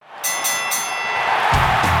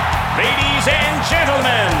Ladies and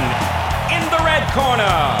gentlemen, in the red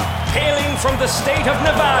corner, hailing from the state of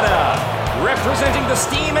Nevada, representing the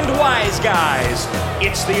Steam and Wise Guys,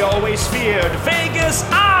 it's the always feared Vegas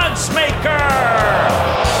Odds Maker.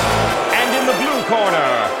 And in the blue corner,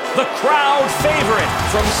 the crowd favorite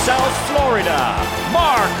from South Florida,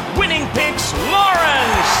 Mark Winning Picks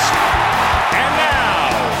Lawrence. And now,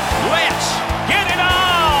 let's get it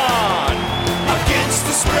on! Against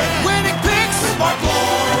the spread, Winning Picks with Mark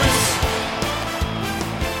Lawrence.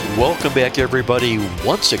 Welcome back, everybody.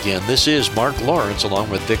 Once again, this is Mark Lawrence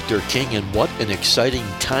along with Victor King, and what an exciting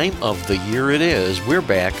time of the year it is. We're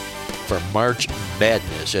back for March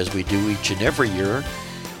Madness, as we do each and every year.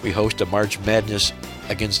 We host a March Madness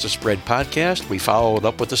Against the Spread podcast. We follow it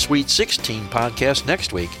up with the Sweet 16 podcast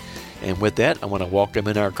next week. And with that, I want to welcome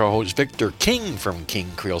in our co-host Victor King from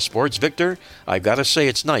King Creole Sports. Victor, I've got to say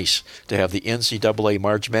it's nice to have the NCAA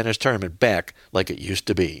March Madness tournament back like it used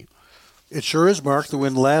to be. It sure is, Mark.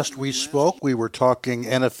 When last we spoke, we were talking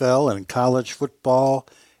NFL and college football,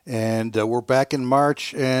 and we're back in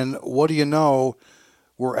March, and what do you know,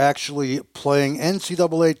 we're actually playing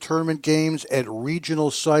NCAA tournament games at regional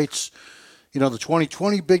sites. You know, the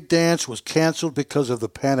 2020 Big Dance was canceled because of the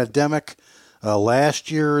pandemic.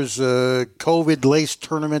 Last year's COVID-laced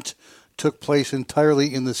tournament took place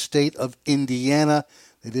entirely in the state of Indiana.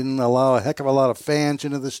 They didn't allow a heck of a lot of fans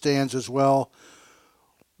into the stands as well.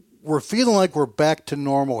 We're feeling like we're back to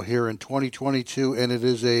normal here in 2022, and it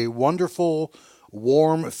is a wonderful,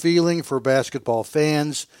 warm feeling for basketball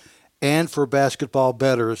fans and for basketball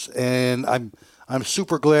bettors. And I'm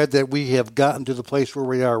super glad that we have gotten to the place where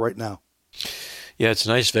we are right now. Yeah, it's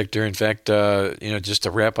nice, Victor. In fact, just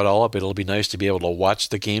to wrap it all up, it'll be nice to be able to watch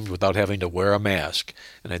the games without having to wear a mask.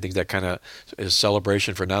 And I think that kind of is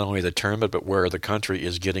celebration for not only the tournament, but where the country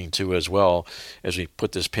is getting to as well as we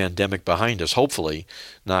put this pandemic behind us, hopefully,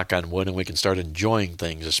 knock on wood, and we can start enjoying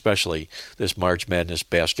things, especially this March Madness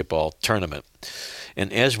basketball tournament.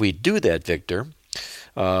 And as we do that, Victor,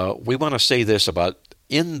 we want to say this about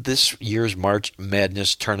in this year's March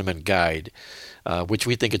Madness tournament guide, which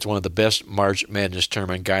we think it's one of the best March Madness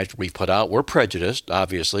tournament guides we've put out. We're prejudiced,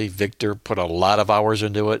 obviously. Victor put a lot of hours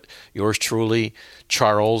into it. Yours truly,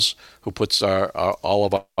 Charles, who puts all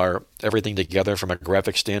of our everything together from a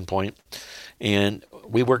graphic standpoint. And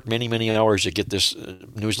we worked many, many hours to get this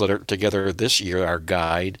newsletter together this year, our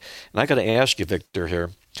guide. And I got to ask you, Victor, here,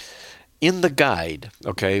 in the guide,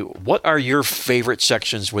 okay, what are your favorite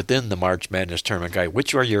sections within the March Madness tournament guide?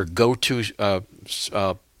 Which are your go-to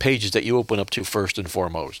pages that you open up to first and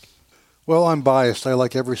foremost? Well, I'm biased. I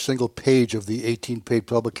like every single page of the 18-page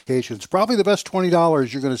publication. It's probably the best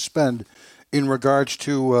 $20 you're going to spend in regards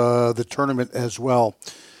to the tournament as well.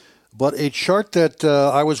 But a chart that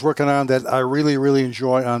I was working on that I really, really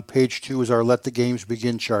enjoy on page 2 is our Let the Games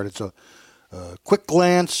Begin chart. It's a quick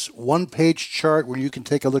glance, one-page chart where you can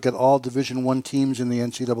take a look at all Division I teams in the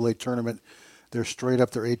NCAA tournament. They're straight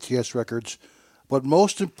up their ATS records. But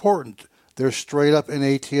most important, they're straight up in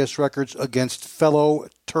ATS records against fellow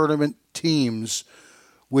tournament teams,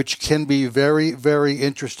 which can be very, very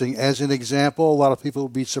interesting. As an example, a lot of people will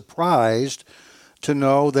be surprised to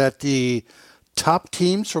know that the top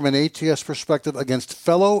teams from an ATS perspective against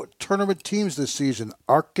fellow tournament teams this season,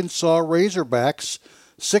 Arkansas Razorbacks,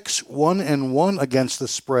 6-1-1 against the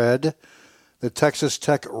spread. The Texas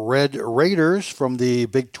Tech Red Raiders from the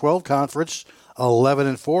Big 12 Conference,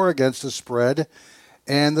 11-4 against the spread.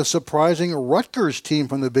 And the surprising Rutgers team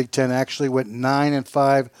from the Big Ten actually went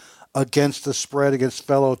 9-5 against the spread against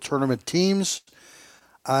fellow tournament teams.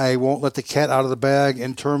 I won't let the cat out of the bag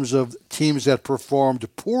in terms of teams that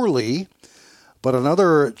performed poorly. But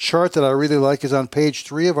another chart that I really like is on page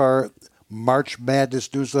 3 of our March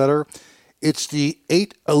Madness newsletter. It's the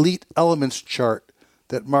 8 Elite Elements chart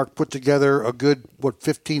that Mark put together a good,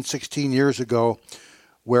 15, 16 years ago,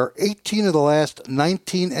 where 18 of the last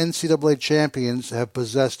 19 NCAA champions have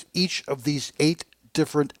possessed each of these 8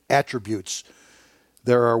 different attributes.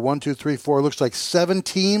 There are 7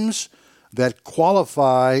 teams that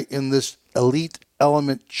qualify in this Elite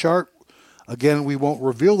Element chart. Again, we won't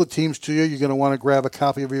reveal the teams to you. You're going to want to grab a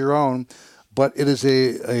copy of your own. But it is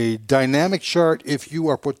a dynamic chart if you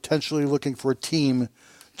are potentially looking for a team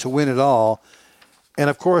to win it all. And,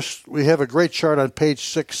 of course, we have a great chart on page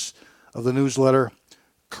 6 of the newsletter.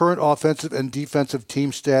 Current offensive and defensive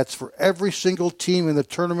team stats for every single team in the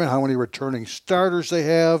tournament, how many returning starters they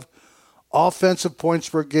have, offensive points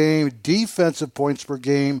per game, defensive points per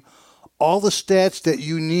game, all the stats that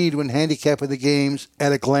you need when handicapping the games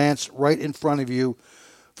at a glance right in front of you.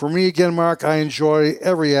 For me, again, Mark, I enjoy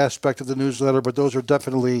every aspect of the newsletter, but those are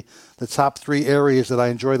definitely the top 3 areas that I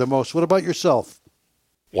enjoy the most. What about yourself?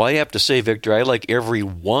 Well, I have to say, Victor, I like every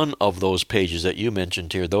one of those pages that you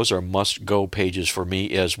mentioned here. Those are must-go pages for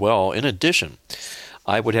me as well. In addition,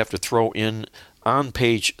 I would have to throw in on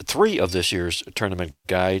page 3 of this year's tournament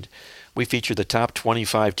guide, we feature the top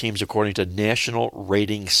 25 teams according to national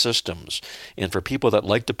rating systems. And for people that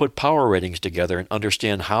like to put power ratings together and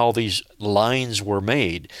understand how these lines were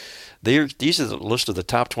made, these are the list of the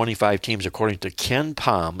top 25 teams according to Ken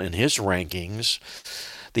Pom and his rankings.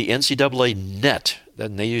 The NCAA net,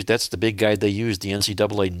 that's the big guide they use, the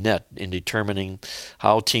NCAA net, in determining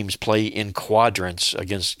how teams play in quadrants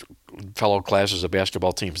against fellow classes of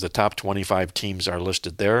basketball teams. The top 25 teams are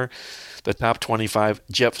listed there. The top 25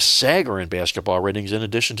 Jeff Sagarin basketball ratings, in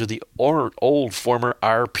addition to the old former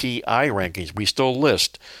RPI rankings. We still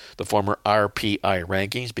list the former RPI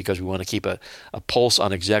rankings because we want to keep a pulse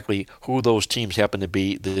on exactly who those teams happen to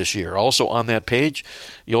be this year. Also on that page,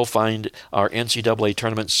 you'll find our NCAA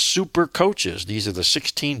tournament super coaches. These are the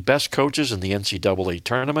 16 best coaches in the NCAA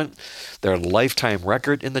tournament, their lifetime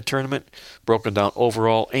record in the tournament, broken down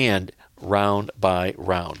overall and round by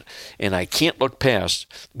round. And I can't look past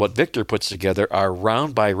what Victor puts together, our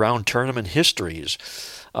round-by-round tournament histories,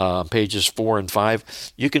 pages 4 and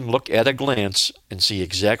 5. You can look at a glance and see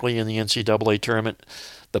exactly in the NCAA tournament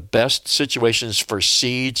the best situations for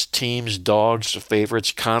seeds, teams, dogs,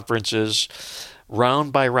 favorites, conferences,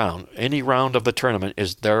 round by round. Any round of the tournament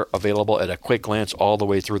is there available at a quick glance all the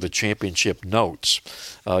way through the championship notes.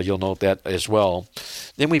 You'll note that as well.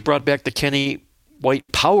 Then we brought back the Kenny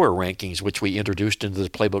White Power Rankings, which we introduced into the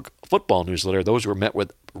Playbook Football newsletter. Those were met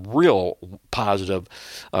with real positive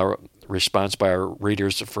response by our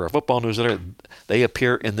readers for a football newsletter. They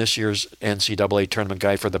appear in this year's NCAA tournament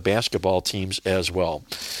guide for the basketball teams as well.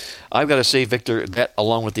 I've got to say, Victor, that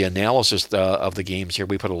along with the analysis of the games here,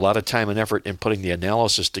 we put a lot of time and effort in putting the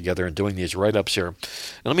analysis together and doing these write-ups here.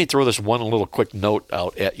 And let me throw this one little quick note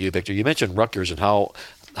out at you, Victor. You mentioned Rutgers and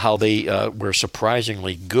how they were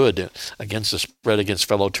surprisingly good against the spread against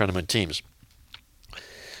fellow tournament teams.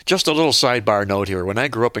 Just a little sidebar note here. When I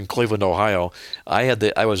grew up in Cleveland, Ohio,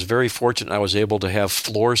 I was very fortunate I was able to have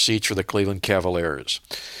floor seats for the Cleveland Cavaliers.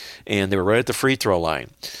 And they were right at the free throw line.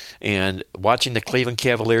 And watching the Cleveland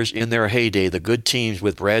Cavaliers in their heyday, the good teams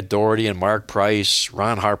with Brad Daugherty and Mark Price,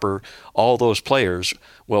 Ron Harper, all those players,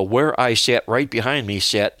 well, where I sat right behind me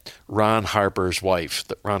sat Ron Harper's wife,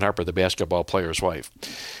 Ron Harper, the basketball player's wife.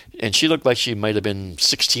 And she looked like she might have been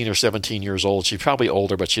 16 or 17 years old. She's probably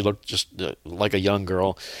older, but she looked just like a young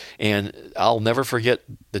girl. And I'll never forget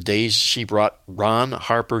the days she brought Ron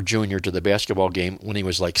Harper Jr. to the basketball game when he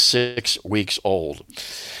was like 6 weeks old.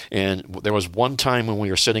 And there was one time when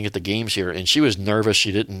we were sitting at the games here, and she was nervous.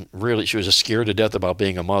 She was scared to death about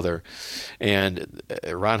being a mother. And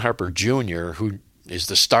Ron Harper Jr., who is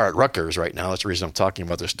the star at Rutgers right now. That's the reason I'm talking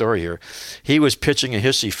about the story here. He was pitching a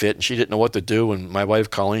hissy fit, and she didn't know what to do. And my wife,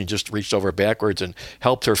 Colleen, just reached over backwards and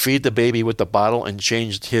helped her feed the baby with the bottle and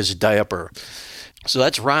changed his diaper. So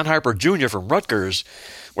that's Ron Harper Jr. from Rutgers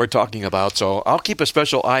we're talking about. So I'll keep a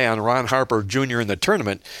special eye on Ron Harper Jr. in the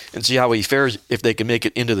tournament and see how he fares if they can make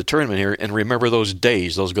it into the tournament here and remember those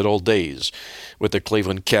days, those good old days with the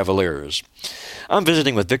Cleveland Cavaliers. I'm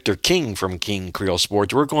visiting with Victor King from King Creole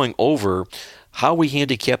Sports. We're going over how we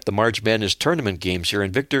handicap the March Madness tournament games here.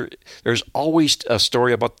 And Victor, there's always a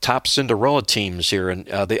story about top Cinderella teams here, and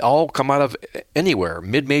they all come out of anywhere.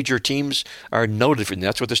 Mid-major teams are noted for, and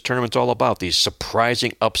that's what this tournament's all about, these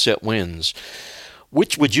surprising upset wins.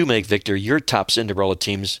 Which would you make, Victor, your top Cinderella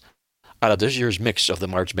teams out of this year's mix of the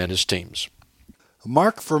March Madness teams?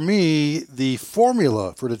 Mark, for me, the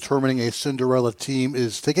formula for determining a Cinderella team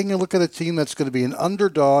is taking a look at a team that's going to be an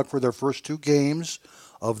underdog for their first 2 games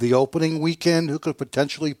of the opening weekend, who could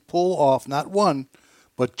potentially pull off not 1,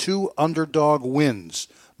 but 2 underdog wins,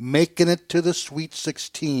 making it to the Sweet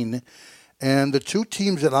 16. And the 2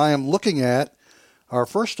 teams that I am looking at are,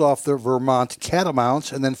 first off, the Vermont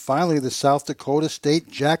Catamounts, and then finally the South Dakota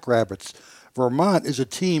State Jackrabbits. Vermont is a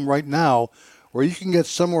team right now where you can get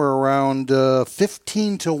somewhere around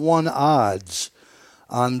 15-1 odds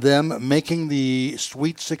on them making the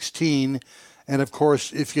Sweet 16. And, of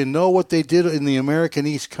course, if you know what they did in the American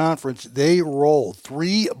East Conference, they rolled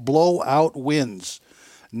 3 blowout wins,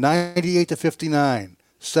 98-59,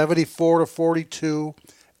 74-42,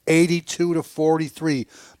 82-43.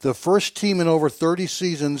 The first team in over 30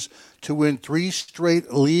 seasons to win 3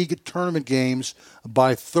 straight league tournament games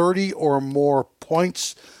by 30 or more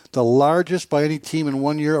points, the largest by any team in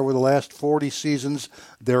 1 year over the last 40 seasons.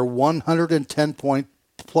 Their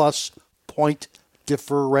 110-plus point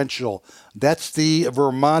differential. That's the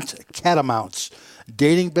Vermont Catamounts.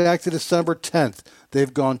 Dating back to December 10th,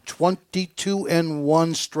 They've gone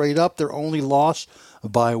 22-1 straight up. Their only loss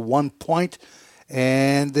by 1 point.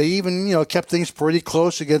 And they even, kept things pretty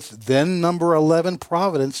close against then number 11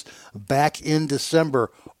 Providence back in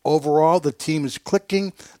December. Overall, the team is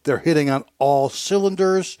clicking. They're hitting on all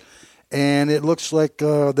cylinders. And it looks like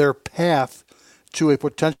their path to a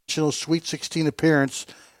potential Sweet 16 appearance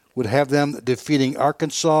would have them defeating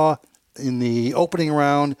Arkansas in the opening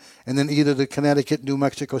round, and then either the Connecticut-New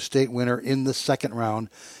Mexico State winner in the second round.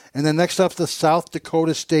 And then next up, the South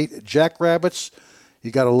Dakota State Jackrabbits.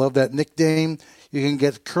 You got to love that nickname. You can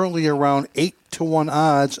get currently around 8-1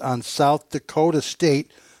 odds on South Dakota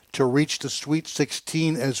State to reach the Sweet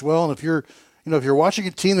 16 as well. And if you're watching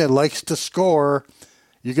a team that likes to score,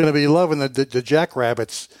 you're going to be loving the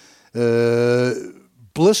Jackrabbits.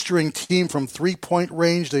 Blistering team from three-point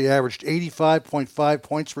range. They averaged 85.5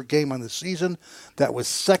 points per game on the season. That was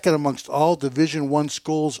second amongst all Division I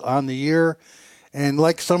schools on the year. And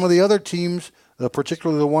like some of the other teams,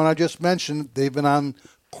 particularly the one I just mentioned, they've been on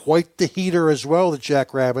quite the heater as well, the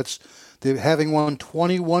Jackrabbits. They're having won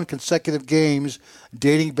 21 consecutive games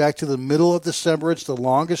dating back to the middle of December. It's the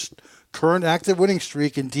longest current active winning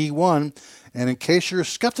streak in D1. And in case you're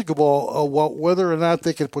skeptical about whether or not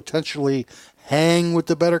they can potentially hang with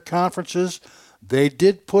the better conferences, they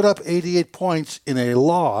did put up 88 points in a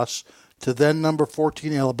loss to then number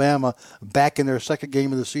 14 Alabama back in their second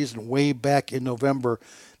game of the season way back in November.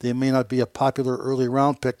 They may not be a popular early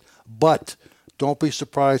round pick, but don't be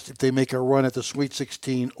surprised if they make a run at the Sweet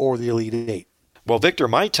 16 or the Elite Eight. Well, Victor,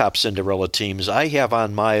 my top Cinderella teams, I have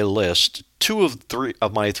on my list two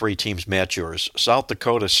of my three teams match yours, South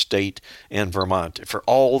Dakota State and Vermont. For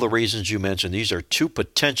all the reasons you mentioned, these are two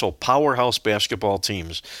potential powerhouse basketball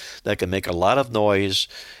teams that can make a lot of noise.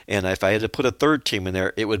 And if I had to put a third team in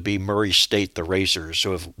there, it would be Murray State, the Racers, who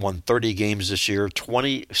have won 30 games this year,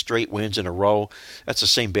 20 straight wins in a row. That's the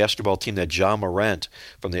same basketball team that John Morant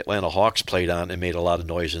from the Atlanta Hawks played on and made a lot of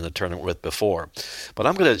noise in the tournament with before. But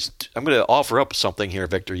I'm going to offer up something here,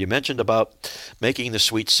 Victor. You mentioned about making the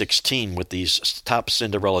Sweet 16 with these top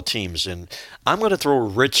Cinderella teams, and I'm going to throw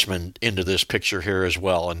Richmond into this picture here as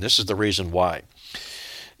well, and this is the reason why.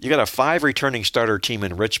 You got a 5 returning starter team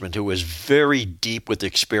in Richmond who is very deep with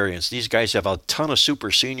experience. These guys have a ton of super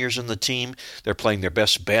seniors in the team. They're playing their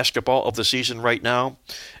best basketball of the season right now.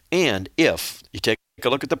 And if you take a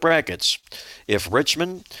look at the brackets, if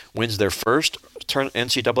Richmond wins their first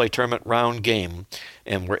NCAA tournament round game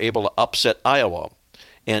and we're able to upset Iowa,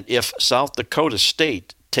 and if South Dakota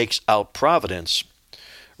State takes out Providence,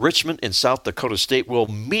 Richmond and South Dakota State will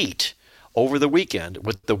meet over the weekend,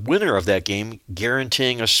 with the winner of that game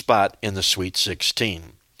guaranteeing a spot in the Sweet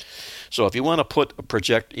 16. So if you want to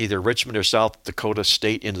project either Richmond or South Dakota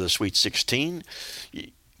State into the Sweet 16,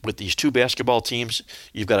 with these two basketball teams,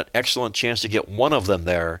 you've got an excellent chance to get one of them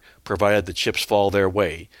there, provided the chips fall their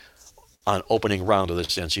way on opening round of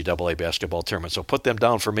this NCAA basketball tournament. So put them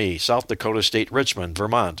down for me: South Dakota State, Richmond,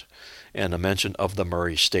 Vermont, and a mention of the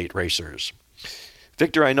Murray State Racers.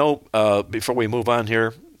 Victor, I know before we move on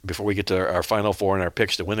here, before we get to our Final Four and our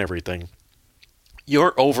picks to win everything,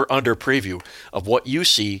 your over-under preview of what you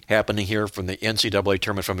see happening here from the NCAA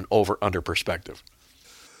tournament from an over-under perspective.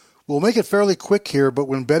 We'll make it fairly quick here, but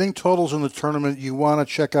when betting totals in the tournament, you want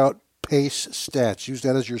to check out Pace Stats. Use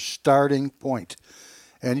that as your starting point.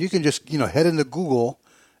 And you can just, head into Google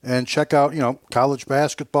and check out, college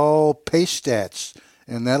basketball Pace Stats.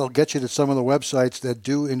 And that'll get you to some of the websites that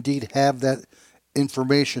do indeed have that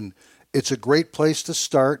information. It's a great place to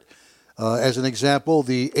start. As an example,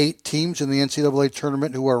 the 8 teams in the NCAA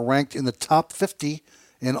tournament who are ranked in the top 50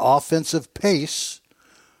 in offensive pace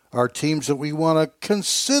are teams that we want to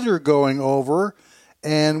consider going over,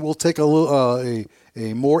 and we'll take a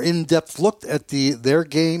more in-depth look at their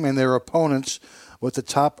game and their opponents. What the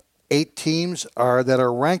top 8 teams are that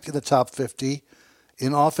are ranked in the top 50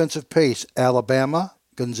 in offensive pace: Alabama,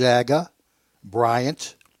 Gonzaga,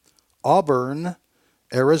 Bryant, Auburn,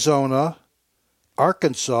 Arizona,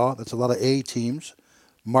 Arkansas, that's a lot of A teams,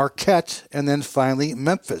 Marquette, and then finally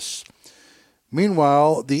Memphis.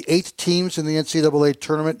 Meanwhile, the 8 teams in the NCAA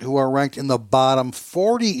tournament who are ranked in the bottom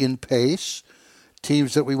 40 in pace,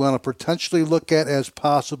 teams that we want to potentially look at as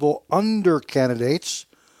possible under candidates,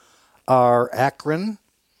 are Akron,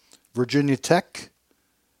 Virginia Tech,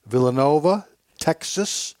 Villanova,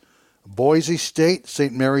 Texas, Boise State,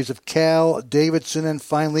 St. Mary's of Cal, Davidson, and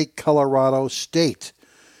finally Colorado State.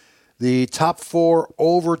 The top 4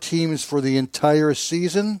 over teams for the entire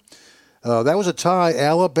season, that was a tie.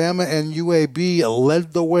 Alabama and UAB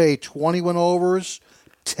led the way, 21 overs,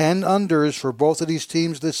 10 unders for both of these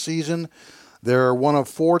teams this season. They're one of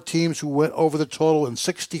 4 teams who went over the total in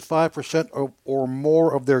 65% or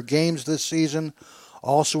more of their games this season.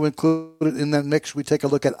 Also included in that mix, we take a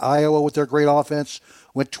look at Iowa with their great offense,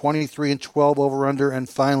 went 23-12 over-under, and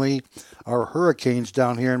finally our Hurricanes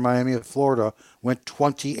down here in Miami of Florida went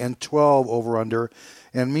 20-12 over-under.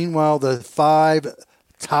 And meanwhile, the 5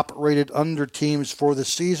 top-rated under teams for the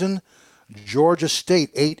season, Georgia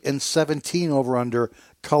State 8-17 over-under,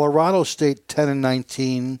 Colorado State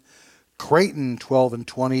 10-19, Creighton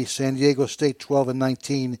 12-20, San Diego State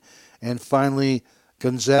 12-19, and finally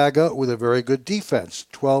Gonzaga with a very good defense,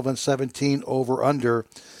 12-17 over-under.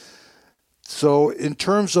 So in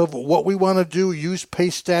terms of what we want to do, use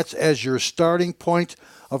Pace Stats as your starting point.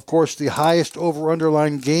 Of course, the highest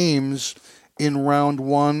over-underline games in round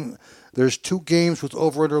 1, there's 2 games with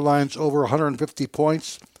over-underlines over 150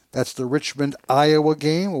 points. That's the Richmond-Iowa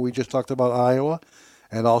game, where we just talked about Iowa,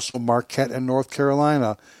 and also Marquette and North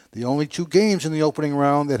Carolina. The only 2 games in the opening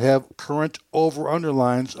round that have current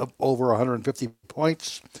over-underlines of over 150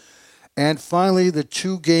 points. And finally, the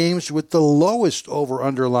 2 games with the lowest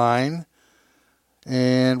over-underline,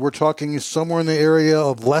 and we're talking somewhere in the area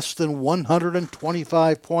of less than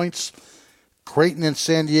 125 points. Creighton and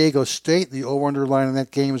San Diego State, the over-underline in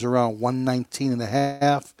that game is around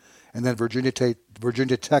 119.5. And then Virginia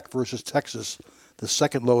Tech versus Texas, the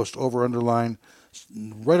second lowest over-underline,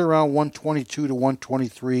 right around 122 to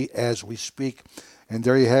 123 as we speak. And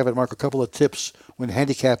there you have it, Mark, a couple of tips when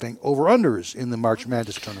handicapping over-unders in the March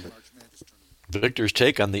Madness tournament. Victor's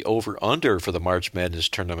take on the over-under for the March Madness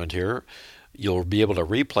tournament here. You'll be able to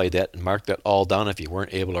replay that and mark that all down if you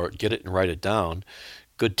weren't able to get it and write it down.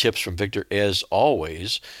 Good tips from Victor as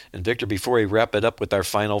always. And Victor, before we wrap it up with our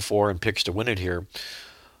final 4 and picks to win it here,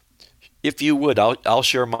 if you would, I'll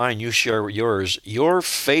share mine, you share yours. Your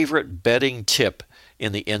favorite betting tip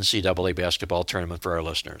in the NCAA basketball tournament for our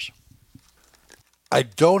listeners. I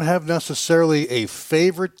don't have necessarily a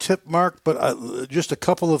favorite tip, Mark, but just a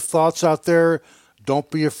couple of thoughts out there.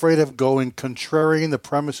 Don't be afraid of going contrarian. The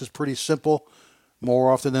premise is pretty simple.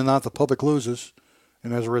 More often than not, the public loses.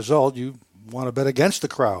 And as a result, you want to bet against the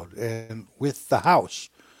crowd and with the house.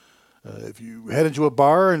 If you head into a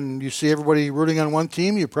bar and you see everybody rooting on one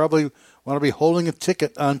team, you probably want to be holding a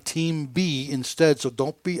ticket on Team B instead. So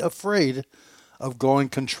don't be afraid of going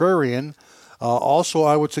contrarian. Also,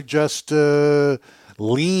 I would suggest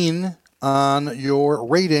lean on your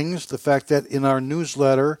ratings. The fact that in our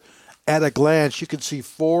newsletter, at a glance, you can see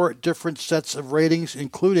 4 different sets of ratings,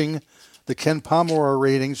 including the Ken Pomeroy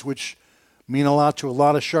ratings, which mean a lot to a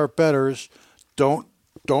lot of sharp bettors.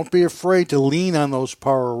 Don't be afraid to lean on those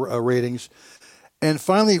power ratings. And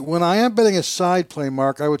finally, when I am betting a side play,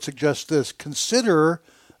 Mark, I would suggest this. Consider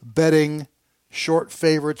betting short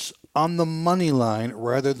favorites on the money line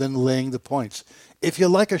rather than laying the points. If you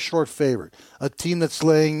like a short favorite, a team that's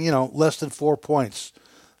laying, less than 4 points,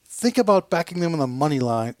 think about backing them on the money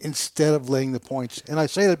line instead of laying the points. And I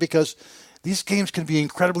say that because these games can be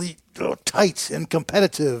incredibly tight and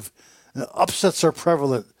competitive. Upsets are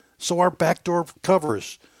prevalent. So are backdoor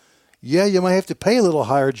covers. Yeah, you might have to pay a little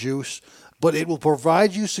higher juice, but it will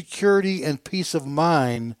provide you security and peace of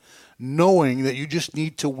mind knowing that you just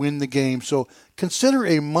need to win the game. So consider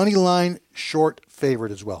a money line short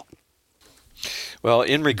favorite as well. Well,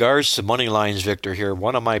 in regards to money lines, Victor, here,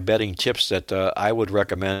 one of my betting tips that I would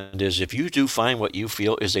recommend is if you do find what you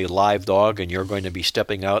feel is a live dog and you're going to be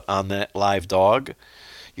stepping out on that live dog,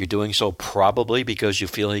 you're doing so probably because you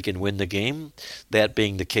feel he can win the game. That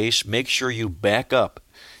being the case, make sure you back up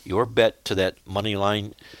your bet to that money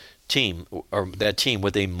line team or that team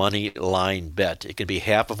with a money line bet. It can be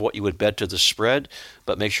half of what you would bet to the spread,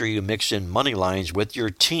 but make sure you mix in money lines with your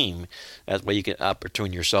team. That way you can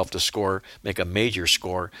opportune yourself to score, make a major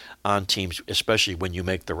score on teams, especially when you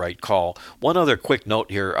make the right call. One other quick note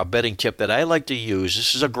here, a betting tip that I like to use.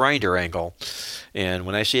 This is a grinder angle. And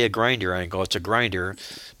when I say a grinder angle, it's a grinder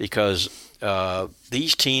because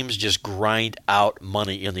these teams just grind out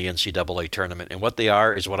money in the NCAA tournament. And what they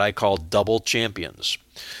are is what I call double champions.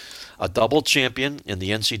 A double champion in the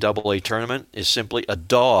NCAA tournament is simply a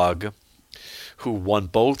dog who won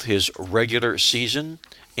both his regular season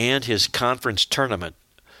and his conference tournament.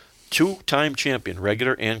 2-time champion,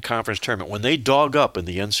 regular and conference tournament. When they dog up in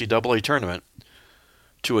the NCAA tournament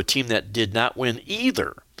to a team that did not win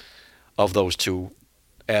either of those 2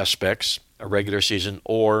 aspects, a regular season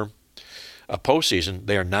or a postseason,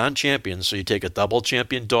 they are non-champions. So you take a double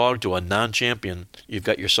champion dog to a non-champion, you've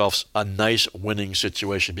got yourself a nice winning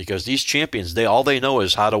situation because these champions, all they know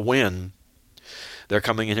is how to win. they're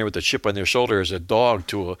coming in here with a chip on their shoulder as a dog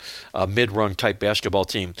to a mid-rung type basketball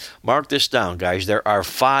team. Mark this down, guys. There are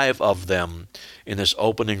 5 of them in this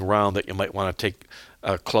opening round that you might want to take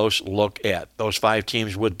a close look at. Those 5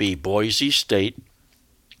 teams would be Boise State,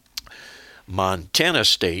 Montana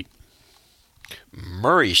State,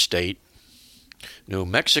 Murray State, New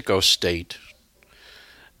Mexico State,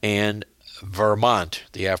 and Vermont,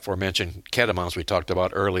 the aforementioned Catamounts we talked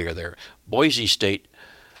about earlier there. Boise State,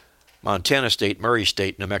 Montana State, Murray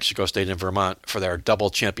State, New Mexico State, and Vermont for their double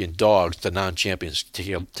champion dogs, the non-champions.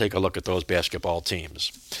 Take a look at those basketball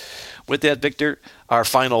teams. With that, Victor, our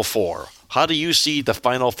Final Four. How do you see the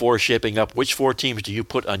Final Four shaping up? Which 4 teams do you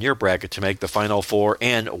put on your bracket to make the Final Four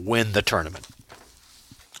and win the tournament?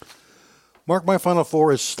 Mark, my Final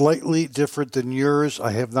Four is slightly different than yours.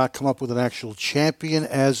 I have not come up with an actual champion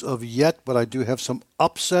as of yet, but I do have some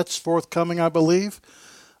upsets forthcoming, I believe.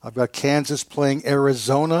 I've got Kansas playing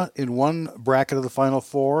Arizona in one bracket of the Final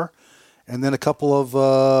Four, and then a couple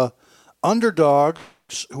of underdogs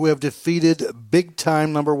who have defeated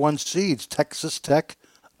big-time number 1 seeds, Texas Tech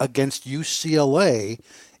against UCLA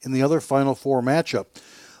in the other Final Four matchup.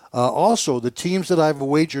 Also, the teams that I've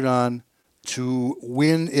wagered on to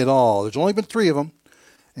win it all. There's only been 3 of them.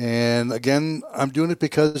 And again, I'm doing it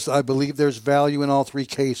because I believe there's value in all 3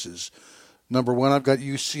 cases. Number 1, I've got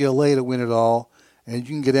UCLA to win it all. And you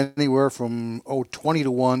can get anywhere from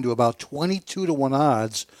 20-1 to about 22-1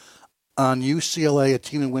 odds on UCLA, a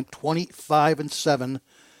team that went 25-7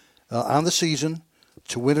 on the season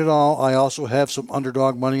to win it all. I also have some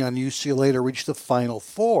underdog money on UCLA to reach the Final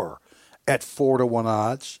Four at 4-1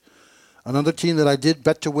 odds. Another team that I did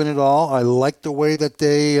bet to win it all, I like the way that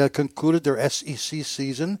they concluded their SEC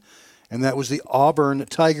season, and that was the Auburn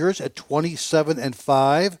Tigers at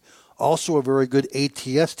 27-5. Also a very good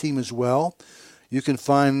ATS team as well. You can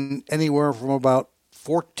find anywhere from about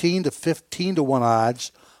 14 to 15-1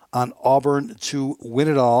 odds on Auburn to win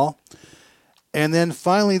it all. And then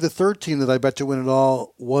finally, the third team that I bet to win it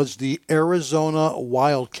all was the Arizona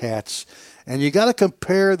Wildcats. And you got to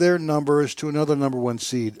compare their numbers to another number 1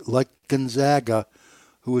 seed, like Gonzaga,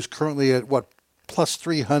 who is currently at, plus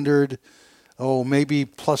 300, maybe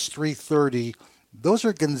plus 330. Those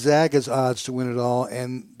are Gonzaga's odds to win it all,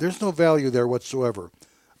 and there's no value there whatsoever.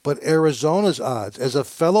 But Arizona's odds, as a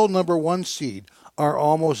fellow number 1 seed, are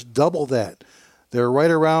almost double that. They're right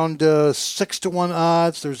around 6-1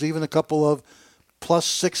 odds. There's even a couple of plus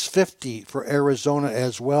 650 for Arizona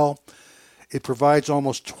as well. It provides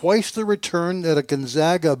almost twice the return that a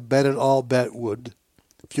Gonzaga bet-it-all bet would,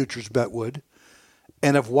 futures bet would.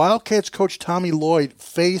 And if Wildcats coach Tommy Lloyd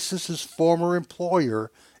faces his former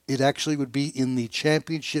employer, it actually would be in the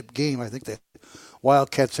championship game. I think that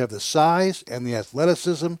Wildcats have the size and the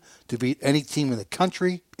athleticism to beat any team in the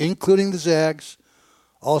country, including the Zags.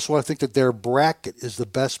 Also, I think that their bracket is the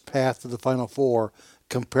best path to the Final Four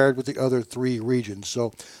compared with the other 3 regions.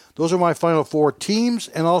 So those are my Final Four teams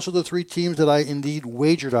and also the 3 teams that I indeed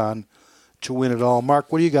wagered on to win it all.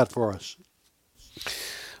 Mark, what do you got for us?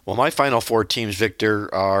 Well, my Final Four teams,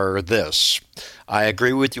 Victor, are this. I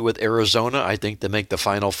agree with you with Arizona. I think they make the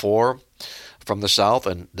Final Four from the South,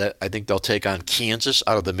 and I think they'll take on Kansas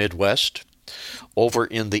out of the Midwest. Over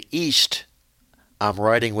in the East, I'm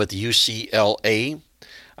riding with UCLA.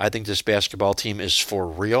 I think this basketball team is for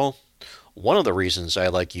real. One of the reasons I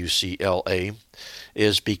like UCLA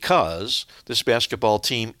is because this basketball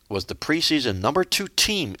team was the preseason number 2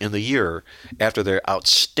 team in the year after their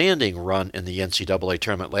outstanding run in the NCAA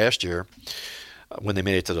tournament last year when they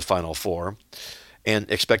made it to the Final Four and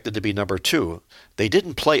expected to be number 2. They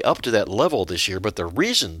didn't play up to that level this year, but the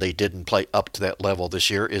reason they didn't play up to that level this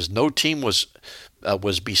year is no team was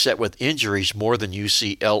beset with injuries more than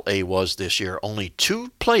UCLA was this year. Only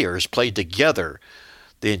 2 players played together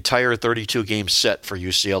the entire 32-game set for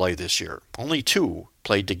UCLA this year. Only 2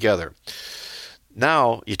 played together.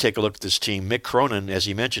 Now, you take a look at this team. Mick Cronin, as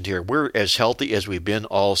he mentioned here, we're as healthy as we've been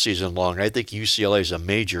all season long. I think UCLA is a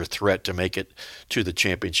major threat to make it to the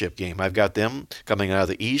championship game. I've got them coming out of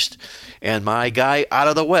the East, and my guy out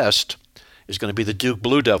of the West is going to be the Duke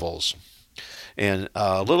Blue Devils. And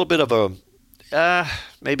a little bit of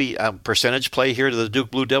maybe a percentage play here to the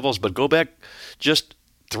Duke Blue Devils, but go back just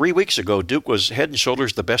 3 weeks ago, Duke was head and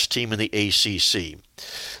shoulders the best team in the ACC.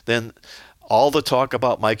 Then all the talk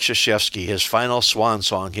about Mike Krzyzewski, his final swan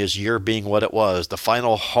song, his year being what it was, the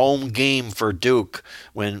final home game for Duke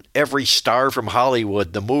when every star from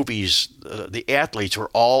Hollywood, the movies, the athletes were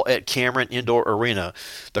all at Cameron Indoor Arena.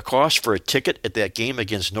 The cost for a ticket at that game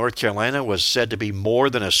against North Carolina was said to be more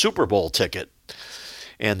than a Super Bowl ticket.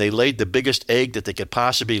 And they laid the biggest egg that they could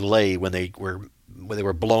possibly lay when they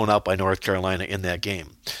were blown out by North Carolina in that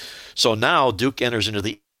game. So now Duke enters into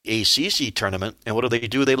the ACC tournament, and what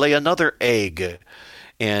do? They lay another egg.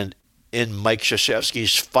 And in Mike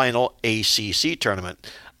Krzyzewski's final ACC tournament,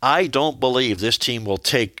 I don't believe this team will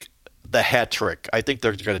take the hat trick. I think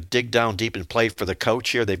they're going to dig down deep and play for the coach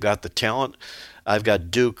here. They've got the talent. I've got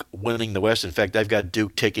Duke winning the West. In fact, I've got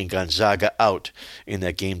Duke taking Gonzaga out in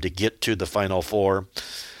that game to get to the Final Four.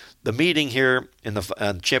 The meeting here in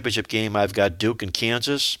the championship game, I've got Duke and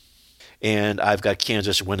Kansas, and I've got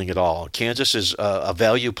Kansas winning it all. Kansas is a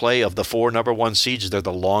value play of the 4 number 1 seeds. They're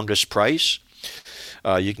the longest price.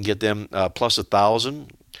 You can get them plus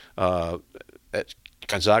 1,000.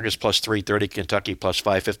 Gonzaga's plus 330, Kentucky plus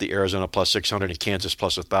 550, Arizona plus 600, and Kansas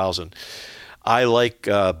plus 1,000. I like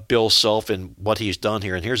Bill Self and what he's done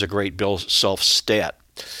here, and here's a great Bill Self stat.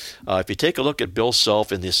 If you take a look at Bill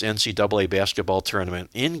Self in this NCAA basketball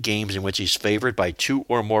tournament, in games in which he's favored by 2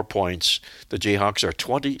 or more points, the Jayhawks are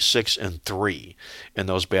 26-3 in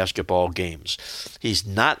those basketball games. He's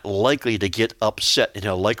not likely to get upset, and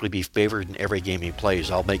he'll likely be favored in every game he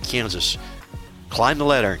plays. I'll make Kansas climb the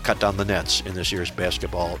ladder and cut down the nets in this year's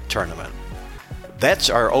basketball tournament.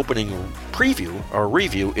 That's our opening preview, or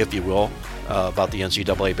review, if you will, about the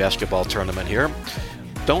NCAA basketball tournament here.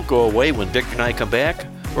 Don't go away. When Victor and I come back,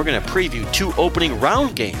 we're going to preview 2 opening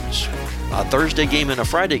round games, a Thursday game and a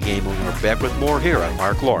Friday game, and we're back with more here on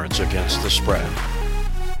Mark Lawrence Against the Spread.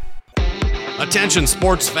 Attention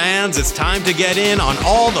sports fans, it's time to get in on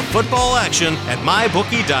all the football action at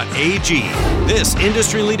MyBookie.ag. This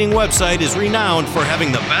industry-leading website is renowned for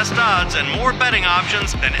having the best odds and more betting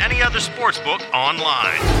options than any other sportsbook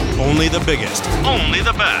online. Only the biggest, only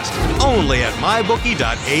the best, only at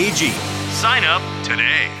MyBookie.ag. Sign up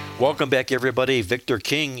today. Welcome back, everybody. Victor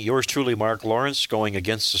King, yours truly, Mark Lawrence, going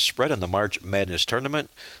against the spread in the March Madness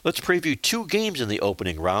tournament. Let's preview 2 games in the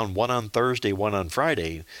opening round, one on Thursday, one on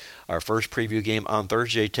Friday. Our first preview game on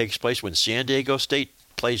Thursday takes place when San Diego State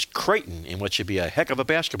plays Creighton, in what should be a heck of a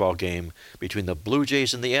basketball game between the Blue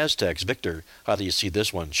Jays and the Aztecs. Victor, how do you see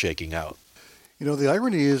this one shaking out? You know, the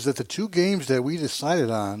irony is that the 2 games that we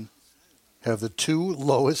decided on have the 2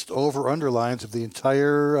 lowest over-under lines of the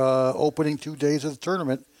entire opening 2 days of the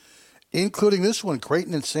tournament, including this one.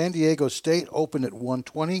 Creighton and San Diego State opened at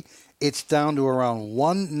 120. It's down to around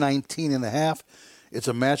 119.5. It's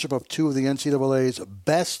a matchup of 2 of the NCAA's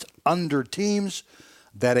best under teams.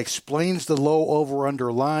 That explains the low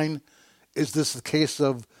over-under line. Is this the case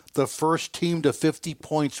of the first team to 50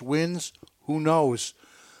 points wins? Who knows?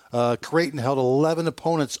 Creighton held 11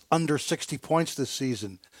 opponents under 60 points this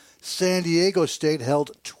season. San Diego State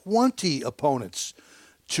held 20 opponents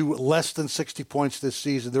to less than 60 points this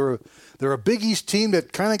season. They're a Big East team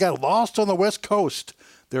that kind of got lost on the West Coast.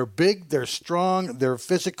 They're big, they're strong, they're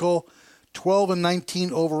physical.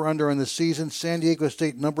 12-19 over-under in the season. San Diego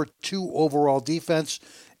State number 2 overall defense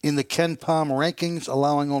in the Ken Pom rankings,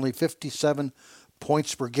 allowing only 57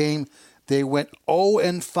 points per game. They went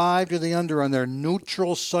 0-5 to the under on their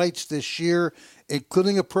neutral sites this year,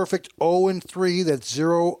 including a perfect 0-3. That's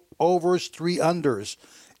 0 overs, 3 unders.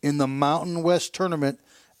 In the Mountain West tournament,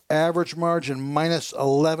 average margin minus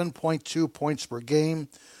 11.2 points per game.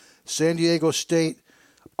 San Diego State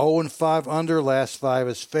 0-5 under, last 5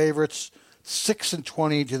 as favorites.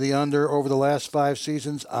 6-20 to the under over the last 5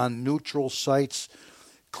 seasons on neutral sites.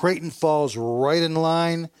 Creighton falls right in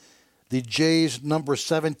line. The Jays, number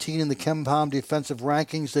 17 in the KenPom defensive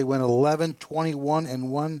rankings. They went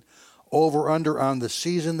 11-21-1 over-under on the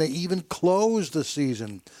season. They even closed the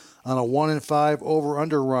season on a 1-5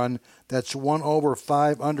 over-under run. That's 1 over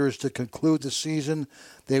 5 unders to conclude the season.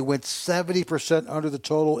 They went 70% under the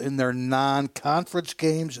total in their non-conference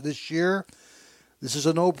games this year. This is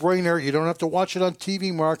a no-brainer. You don't have to watch it on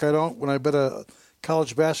TV, Mark. I don't. When I bet a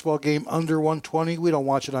college basketball game under 120, we don't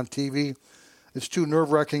watch it on TV. It's too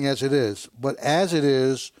nerve-wracking as it is. But as it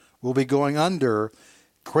is, we'll be going under.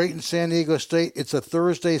 Creighton, San Diego State. It's a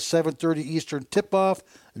Thursday, 7:30 Eastern tip-off.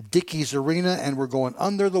 Dickies Arena, and we're going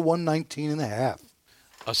under the 119.5.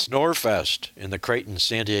 A snore fest in the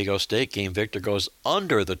Creighton-San Diego State game. Victor goes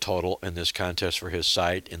under the total in this contest for his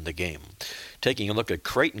side in the game. Taking a look at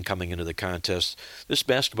Creighton coming into the contest, this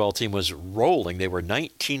basketball team was rolling. They were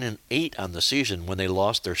 19-8 on the season when they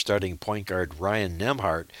lost their starting point guard, Ryan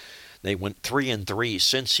Nembhard. They went 3-3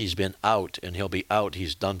 since he's been out, and he'll be out.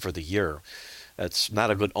 He's done for the year. That's not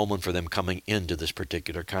a good omen for them coming into this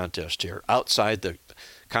particular contest here. Outside the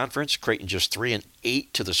conference, Creighton just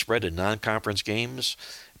 3-8 to the spread in non-conference games.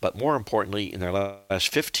 But more importantly, in their last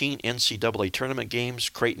 15 NCAA tournament games,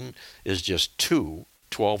 Creighton is just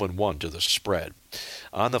 12-1 to the spread.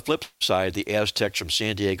 On the flip side, the Aztecs from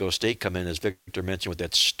San Diego State come in, as Victor mentioned, with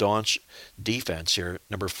that staunch defense here,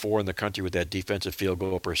 number 4 in the country with that defensive field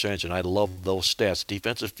goal percentage, and I love those stats.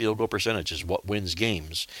 Defensive field goal percentage is what wins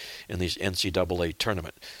games in these NCAA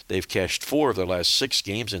tournament. They've cashed 4 of their last 6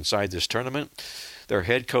 games inside this tournament. Their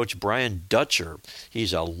head coach, Brian Dutcher,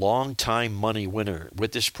 he's a long-time money winner.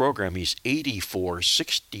 With this program, he's 84,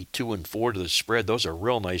 62, and 4 to the spread. Those are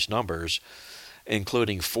real nice numbers,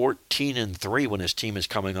 including 14 and 3 when his team is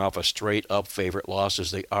coming off a straight-up favorite loss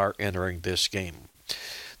as they are entering this game.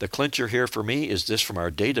 The clincher here for me is this from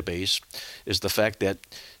our database, is the fact that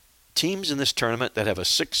teams in this tournament that have a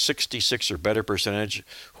 666 or better percentage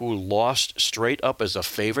who lost straight up as a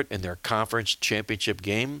favorite in their conference championship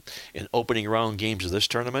game in opening round games of this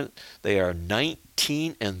tournament, they are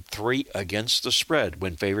 19 and 3 against the spread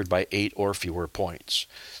when favored by 8 or fewer points.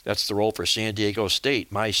 That's the role for San Diego State,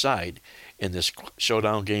 my side, in this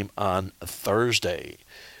showdown game on Thursday.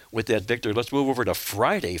 With that, Victor, let's move over to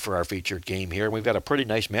Friday for our featured game here. We've got a pretty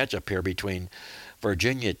nice matchup here between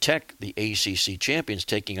Virginia Tech, the ACC champions,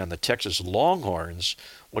 taking on the Texas Longhorns.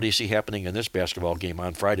 What do you see happening in this basketball game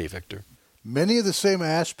on Friday, Victor? Many of the same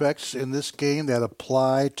aspects in this game that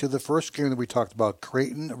apply to the first game that we talked about,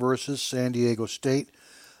 Creighton versus San Diego State.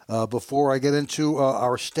 Before I get into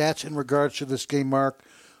our stats in regards to this game, Mark,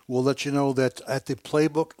 we'll let you know that at the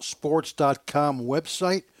PlaybookSports.com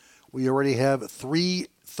website, we already have 3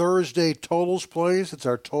 Thursday totals plays. It's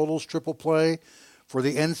our totals triple play for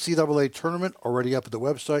the NCAA tournament, already up at the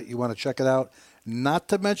website. You want to check it out. Not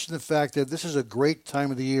to mention the fact that this is a great time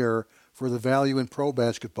of the year for the value in pro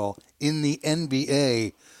basketball in the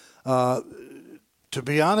NBA. To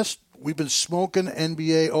be honest, we've been smoking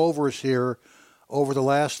NBA overs here over the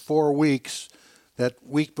last 4 weeks. That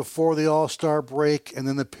week before the All-Star break and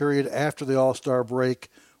then the period after the All-Star break,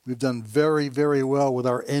 we've done very, very well with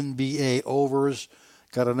our NBA overs.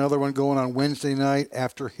 Got another one going on Wednesday night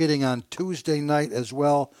after hitting on Tuesday night as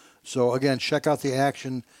well. So, again, check out the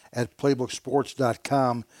action at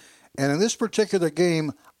PlaybookSports.com. And in this particular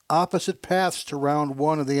game, opposite paths to round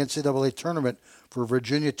 1 of the NCAA tournament for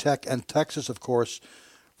Virginia Tech and Texas, of course.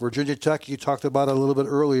 Virginia Tech, you talked about it a little bit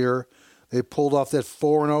earlier. They pulled off that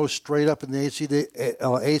 4-0 straight up in the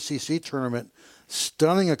ACC tournament,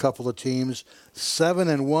 stunning a couple of teams,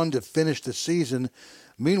 7-1 to finish the season.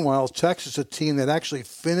 Meanwhile, Texas, a team that actually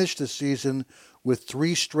finished the season with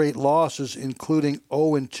 3 straight losses, including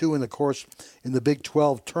 0-2 in the Big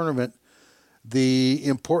 12 tournament. The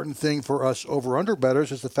important thing for us over-under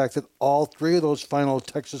bettors is the fact that all 3 of those final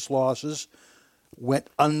Texas losses went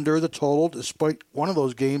under the total, despite one of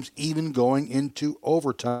those games even going into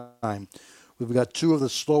overtime. We've got 2 of the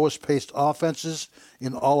slowest-paced offenses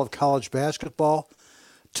in all of college basketball.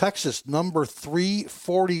 Texas, number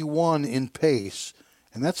 341 in pace,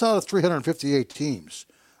 and that's out of 358 teams.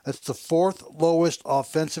 That's the 4th lowest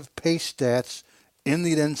offensive pace stats in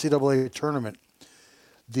the NCAA tournament.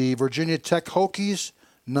 The Virginia Tech Hokies,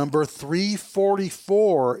 number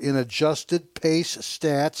 344 in adjusted pace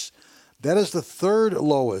stats. That is the 3rd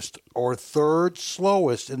lowest or 3rd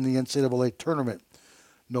slowest in the NCAA tournament.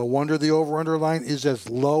 No wonder the over-under line is as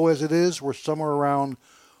low as it is. We're somewhere around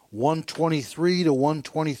 123 to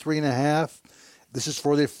 123.5. This is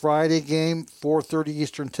for the Friday game, 4:30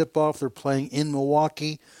 Eastern tip-off. They're playing in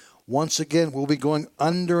Milwaukee. Once again, we'll be going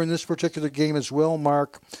under in this particular game as well,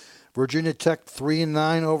 Mark. Virginia Tech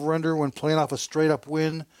 3-9 over-under when playing off a straight-up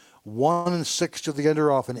win. 1-6 to the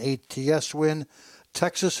under off an ATS win.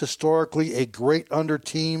 Texas, historically a great under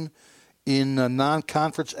team in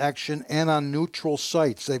non-conference action and on neutral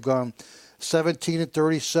sites. They've gone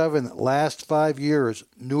 17-37 last 5 years,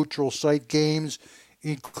 neutral site games,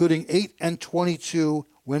 including 8-22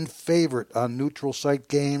 when favorite on neutral site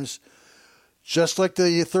games. Just like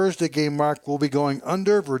the Thursday game, Mark, we'll be going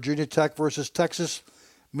under Virginia Tech versus Texas.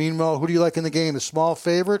 Meanwhile, who do you like in the game, the small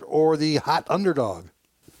favorite or the hot underdog?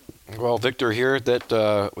 Well, Victor, here that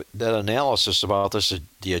analysis about this,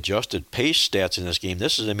 the adjusted pace stats in this game,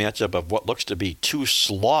 this is a matchup of what looks to be 2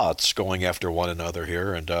 sloths going after one another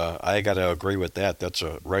here, and I got to agree with that. That's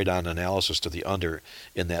a right-on analysis to the under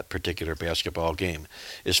in that particular basketball game.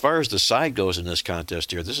 As far as the side goes in this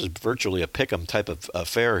contest here, this is virtually a pick-em type of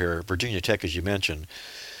affair here. Virginia Tech, as you mentioned,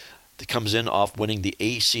 that comes in off winning the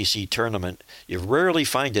ACC tournament. You rarely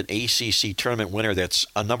find an ACC tournament winner that's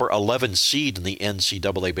a number 11 seed in the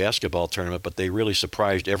NCAA basketball tournament, but they really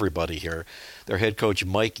surprised everybody here. Their head coach,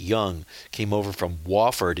 Mike Young, came over from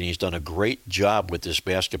Wofford, and he's done a great job with this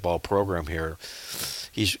basketball program here.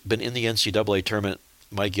 He's been in the NCAA tournament,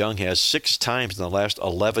 Mike Young has, 6 times in the last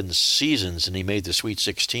 11 seasons, and he made the Sweet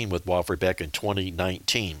 16 with Wofford back in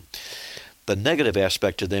 2019. The negative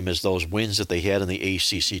aspect to them is those wins that they had in the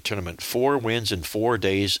ACC tournament. 4 wins in 4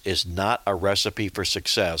 days is not a recipe for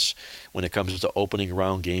success when it comes to opening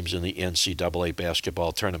round games in the NCAA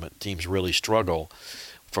basketball tournament. Teams really struggle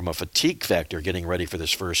from a fatigue factor getting ready for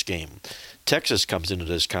this first game. Texas comes into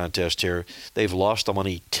this contest here. They've lost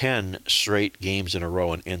only 10 straight games in a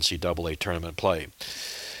row in NCAA tournament play.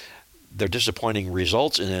 Their disappointing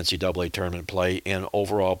results in NCAA tournament play and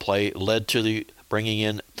overall play led to the bringing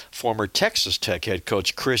in former Texas Tech head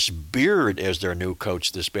coach Chris Beard as their new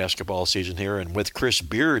coach this basketball season here. And with Chris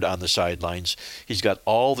Beard on the sidelines, he's got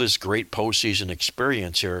all this great postseason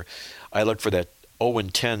experience here. I look for that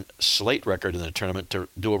 0-10 slate record in the tournament to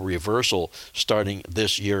do a reversal starting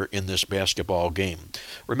this year in this basketball game.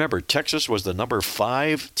 Remember, Texas was the number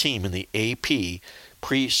 5 team in the AP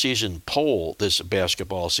preseason poll this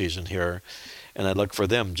basketball season here. And I look for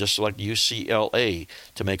them, just like UCLA,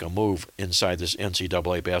 to make a move inside this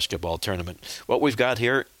NCAA basketball tournament. What we've got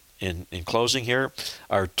here, in closing here,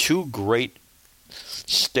 are 2 great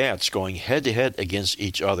stats going head-to-head against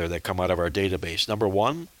each other that come out of our database. Number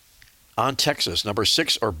 1, on Texas, number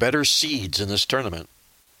 6 or better seeds in this tournament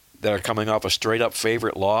that are coming off a straight-up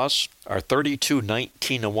favorite loss are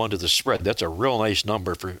 32-19-1 to the spread. That's a real nice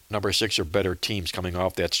number for number 6 or better teams coming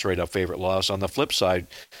off that straight-up favorite loss. On the flip side,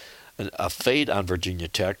 a fade on Virginia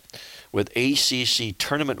Tech, with ACC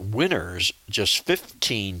tournament winners just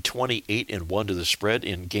 15-28-1 to the spread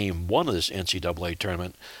in Game 1 of this NCAA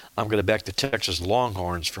tournament. I'm going to back the Texas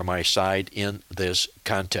Longhorns for my side in this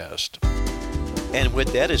contest. And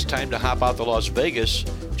with that, it's time to hop out to Las Vegas.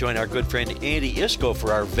 Join our good friend Andy Iskoe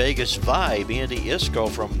for our Vegas Vibe. Andy Iskoe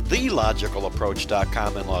from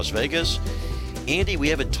TheLogicalApproach.com in Las Vegas. Andy, we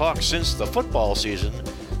haven't talked since the football season,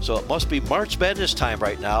 so it must be March Madness time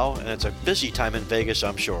right now, and it's a busy time in Vegas,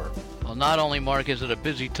 I'm sure. Well, not only, Mark, is it a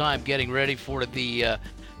busy time getting ready for the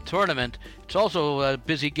tournament, it's also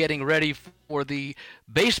busy getting ready for the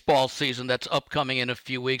baseball season that's upcoming in a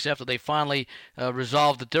few weeks after they finally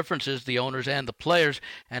resolve the differences, the owners and the players.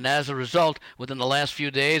 And as a result, within the last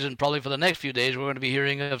few days and probably for the next few days, we're going to be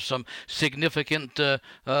hearing of some significant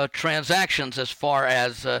transactions as far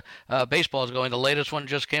as baseball is going. The latest one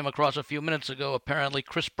just came across a few minutes ago. Apparently,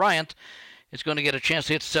 Chris Bryant is going to get a chance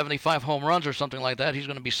to hit 75 home runs or something like that. He's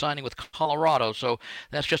going to be signing with Colorado. So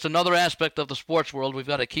that's just another aspect of the sports world we've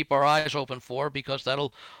got to keep our eyes open for, because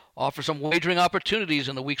that'll offer some wagering opportunities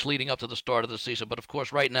in the weeks leading up to the start of the season. But, of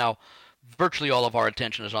course, right now, virtually all of our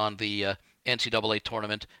attention is on the NCAA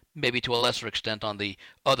tournament, maybe to a lesser extent on the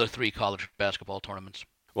other 3 college basketball tournaments.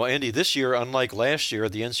 Well, Andy, this year, unlike last year,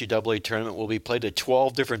 the NCAA tournament will be played at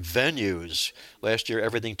 12 different venues. Last year,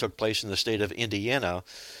 everything took place in the state of Indiana,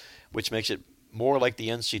 which makes it more like the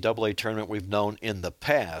NCAA tournament we've known in the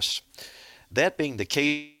past. That being the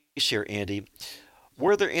case here, Andy,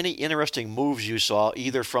 were there any interesting moves you saw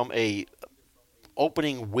either from a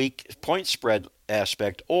opening week point spread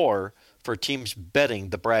aspect or for teams betting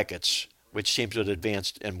the brackets, which seems to have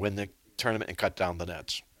advanced and win the tournament and cut down the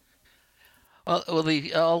nets?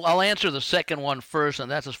 I'll answer the second one first,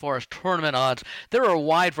 and that's as far as tournament odds. There are a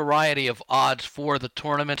wide variety of odds for the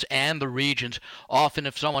tournaments and the regions. Often,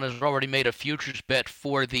 if someone has already made a futures bet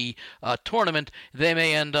for the tournament, they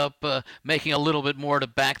may end up making a little bit more to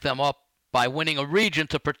back them up by winning a region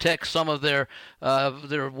to protect some of their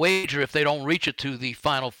wager if they don't reach it to the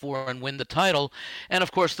Final Four and win the title. And,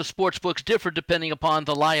 of course, the sports books differ depending upon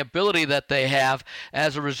the liability that they have.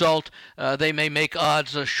 As a result, they may make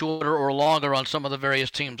odds shorter or longer on some of the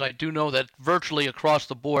various teams. I do know that virtually across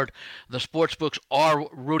the board, the sports books are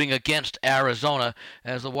rooting against Arizona,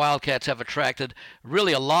 as the Wildcats have attracted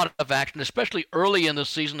really a lot of action, especially early in the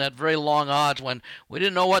season at very long odds when we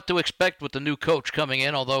didn't know what to expect with the new coach coming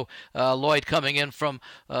in, although Lloyd coming in from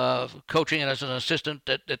coaching as an assistant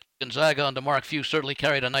at Gonzaga under Mark Few certainly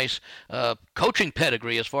carried a nice coaching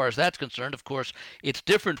pedigree as far as that's concerned. Of course, it's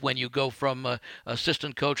different when you go from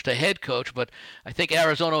assistant coach to head coach, but I think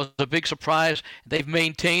Arizona was a big surprise. They've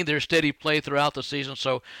maintained their steady play throughout the season,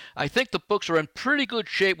 so I think the books are in pretty good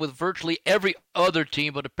shape with virtually every other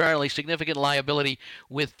team, but apparently significant liability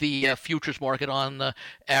with the futures market on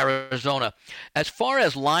Arizona. As far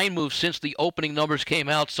as line moves since the opening numbers came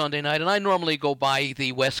out Sunday night, and I normally go by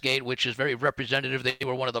the Westgate, which is very representative. They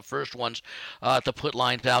were one of the first ones to put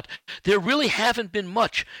lines out. There really haven't been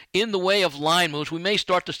much in the way of line moves. We may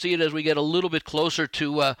start to see it as we get a little bit closer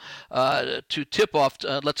to tip-off,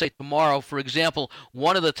 let's say tomorrow. For example,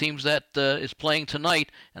 one of the teams that is playing tonight,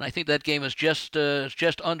 and I think that game is just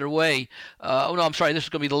underway. This is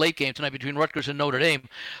going to be the late game tonight between Rutgers and Notre Dame.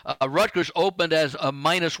 Rutgers opened as a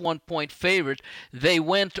 -1 point favorite. They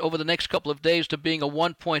went over the next couple of days to being a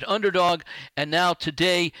 1-point underdog. underdog. And now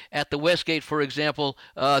today at the Westgate, for example,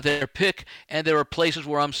 their pick, and there are places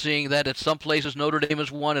where I'm seeing that at some places Notre Dame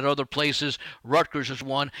has won, at other places Rutgers has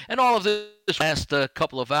won, and all of this last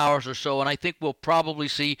couple of hours or so, and I think we'll probably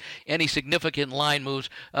see any significant line moves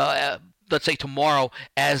let's say tomorrow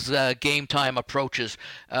as game time approaches.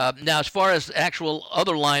 Now, as far as actual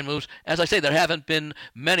other line moves, as I say, there haven't been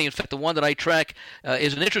many. In fact, the one that I track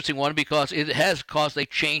is an interesting one because it has caused a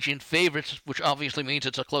change in favorites, which obviously means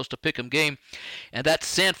it's a close to pick 'em game, and that's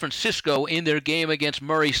San Francisco in their game against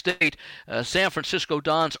Murray State. San Francisco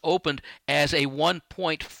Dons opened as a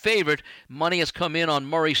 1-point favorite. Money has come in on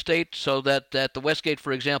Murray State, so that at the Westgate,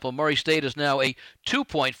 for example, Murray State is now a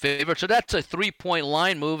 2-point favorite, so that's a 3-point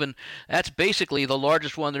line move, and that's basically the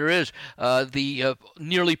largest one there is. The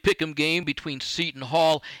nearly pick'em game between Seton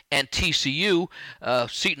Hall and TCU.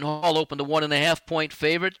 Seton Hall opened a 1.5-point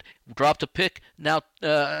favorite, dropped a pick. Now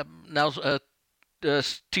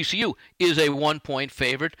TCU is a 1-point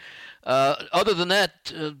favorite. Other than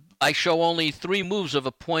that, I show only 3 moves of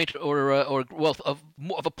a point of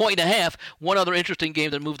a point and a half. One other interesting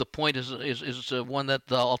game that moved a point is one that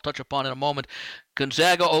I'll touch upon in a moment.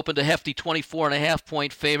 Gonzaga opened a hefty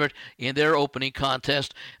 24.5-point favorite in their opening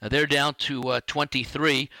contest. They're down to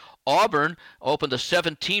 23. Auburn opened a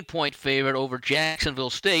 17-point favorite over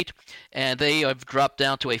Jacksonville State, and they have dropped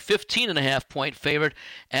down to a 15.5-point favorite.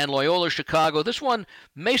 And Loyola Chicago, this one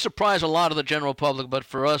may surprise a lot of the general public, but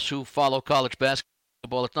for us who follow college basketball,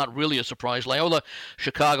 it's not really a surprise. Loyola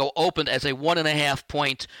Chicago opened as a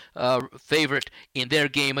 1.5-point favorite in their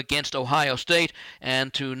game against Ohio State,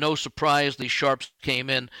 and to no surprise, the Sharps came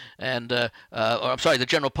in and, the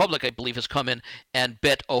general public, I believe, has come in and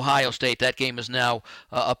bet Ohio State. That game is now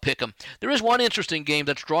a pick'em. There is one interesting game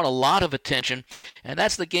that's drawn a lot of attention, and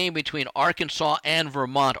that's the game between Arkansas and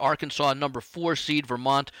Vermont. Arkansas, number 4 seed,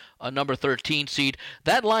 Vermont, a number 13 seed.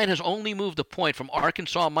 That line has only moved a point from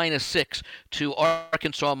Arkansas -6 to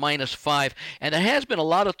Arkansas -5, and there has been a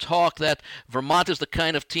lot of talk that Vermont is the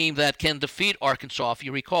kind of team that can defeat Arkansas. If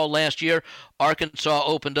you recall, last year Arkansas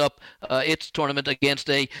opened up its tournament against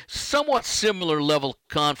a somewhat similar level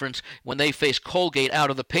conference when they faced Colgate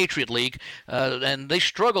out of the Patriot League, and they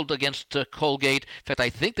struggled against Colgate. In fact,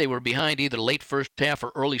 I think they were behind either late first half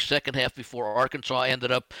or early second half before Arkansas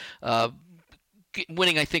ended up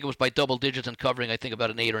winning. I think it was by double digits and covering, I think,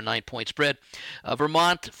 about an 8 or 9 point spread.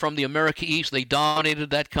 Vermont from the America East, they dominated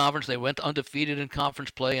that conference. They went undefeated in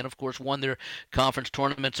conference play and, of course, won their conference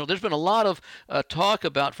tournament. So there's been a lot of talk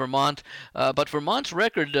about Vermont, but Vermont's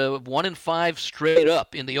record 1-5 straight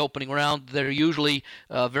up in the opening round. They're usually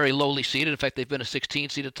very lowly seeded. In fact, they've been a 16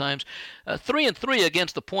 seed at times. 3-3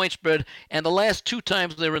 against the point spread, and the last 2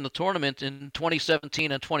 times they were in the tournament in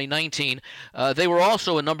 2017 and 2019, they were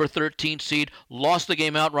also a number 13 seed, lost the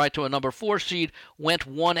game outright to a number 4 seed, went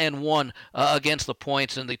 1-1 against the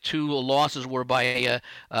points, and the 2 losses were by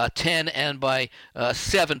 10 and by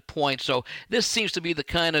 7 points. So this seems to be the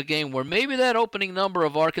kind of game where maybe that opening number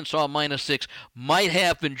of Arkansas -6 might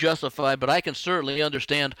have been justified, but I can certainly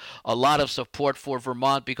understand a lot of support for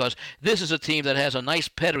Vermont because this is a team that has a nice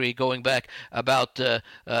pedigree going back about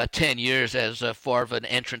 10 years as far of an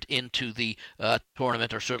entrant into the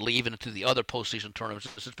tournament, or certainly even into the other postseason tournaments.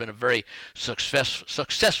 This has been a very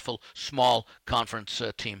successful small conference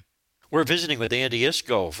team. We're visiting with Andy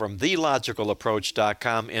Iskoe from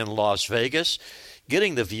TheLogicalApproach.com in Las Vegas,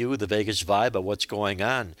 getting the view, the Vegas vibe of what's going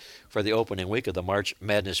on for the opening week of the March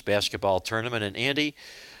Madness basketball tournament. And Andy,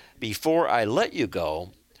 before I let you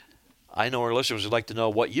go, I know our listeners would like to know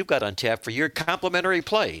what you've got on tap for your complimentary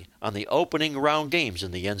play on the opening round games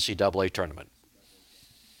in the NCAA tournament.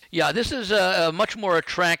 Yeah, this is a much more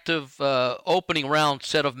attractive opening round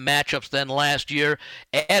set of matchups than last year.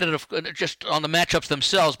 Added just on the matchups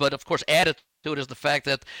themselves, but of course added to it is the fact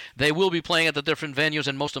that they will be playing at the different venues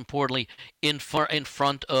and most importantly in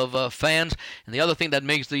front of fans. And the other thing that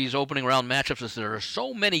makes these opening round matchups is there are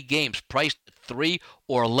so many games priced at 3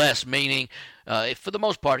 or less, meaning for the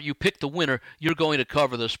most part, you pick the winner, you're going to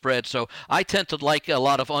cover the spread. So I tend to like a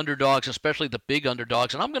lot of underdogs, especially the big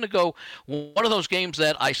underdogs. And I'm going to go one of those games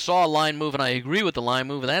that I saw a line move, and I agree with the line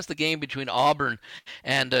move, and that's the game between Auburn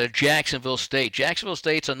and Jacksonville State. Jacksonville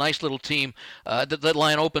State's a nice little team. That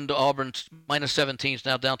line opened to Auburn -17, is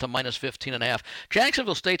now down to -15.5.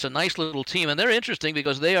 Jacksonville State's a nice little team, and they're interesting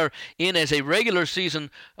because they are in as a regular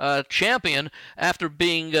season champion after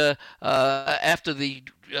being after the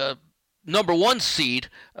number 1 seed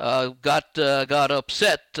got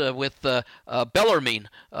upset with Bellarmine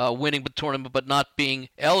winning the tournament but not being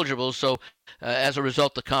eligible. So as a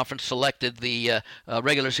result, the conference selected the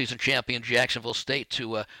regular season champion Jacksonville State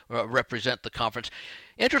to represent the conference.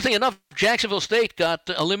 Interesting enough, Jacksonville State got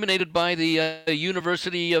eliminated by the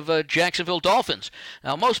University of Jacksonville Dolphins.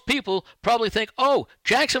 Now, most people probably think, oh,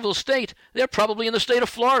 Jacksonville State, they're probably in the state of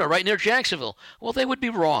Florida, right near Jacksonville. Well, they would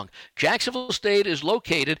be wrong. Jacksonville State is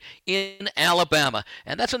located in Alabama,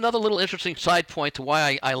 and that's another little interesting side point to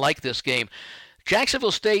why I like this game.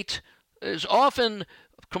 Jacksonville State is often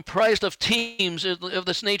comprised of teams of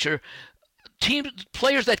this nature,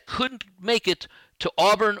 players that couldn't make it to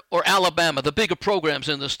Auburn or Alabama, the bigger programs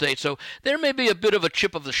in the state. So there may be a bit of a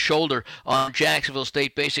chip of the shoulder on Jacksonville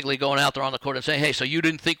State, basically going out there on the court and saying, hey, so you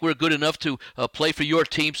didn't think we're good enough to play for your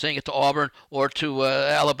team, saying it to Auburn or to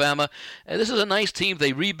Alabama. This is a nice team.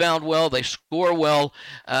 They rebound well, they score well,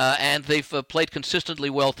 and they've played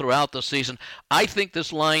consistently well throughout the season. I think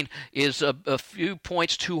this line is a few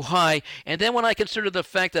points too high. And then when I consider the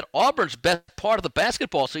fact that Auburn's best part of the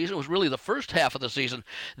basketball season was really the first half of the season,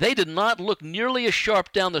 they did not look nearly as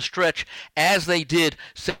sharp down the stretch as they did,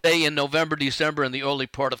 say, in November, December, in the early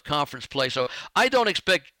part of conference play. So I don't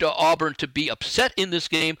expect Auburn to be upset in this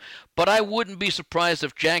game, but I wouldn't be surprised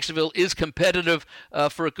if Jacksonville is competitive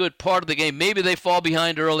for a good part of the game. Maybe they fall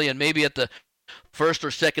behind early, and maybe at the first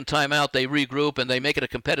or second time out they regroup and they make it a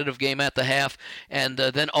competitive game at the half, and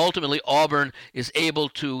then ultimately Auburn is able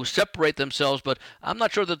to separate themselves, but I'm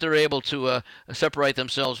not sure that they're able to separate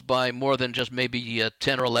themselves by more than just maybe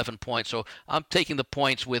 10 or 11 points. So I'm taking the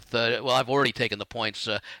points with I've already taken the points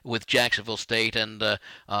with Jacksonville State, and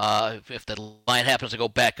if the line happens to go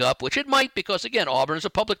back up, which it might, because again Auburn is a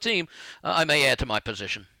public team, I may add to my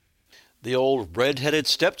position. The old red-headed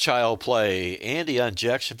stepchild play. Andy on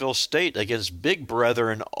Jacksonville State against big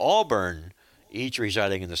brethren Auburn, each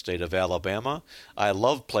residing in the state of Alabama. I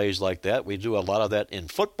love plays like that. We do a lot of that in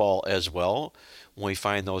football as well, when we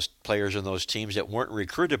find those players in those teams that weren't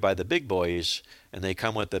recruited by the big boys, and they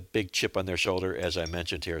come with a big chip on their shoulder, as I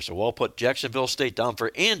mentioned here. So we'll put Jacksonville State down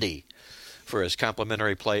for Andy for his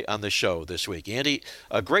complimentary play on the show this week. Andy,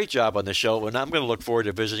 a great job on the show, and I'm going to look forward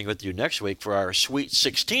to visiting with you next week for our Sweet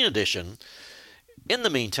 16 edition. In the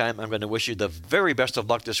meantime, I'm going to wish you the very best of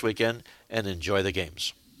luck this weekend and enjoy the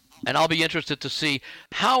games. And I'll be interested to see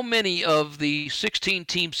how many of the 16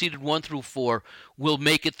 teams seeded 1 through 4 will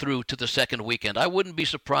make it through to the second weekend. I wouldn't be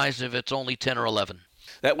surprised if it's only 10 or 11.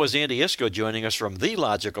 That was Andy Iskoe joining us from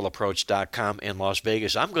TheLogicalApproach.com in Las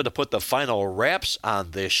Vegas. I'm going to put the final wraps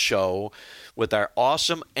on this show with our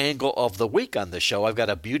awesome angle of the week on the show. I've got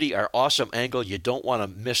a beauty, our awesome angle. You don't want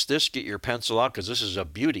to miss this. Get your pencil out because this is a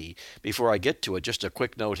beauty. Before I get to it, just a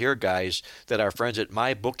quick note here, guys, that our friends at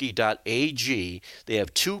MyBookie.ag, they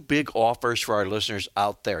have 2 big offers for our listeners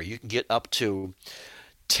out there. You can get up to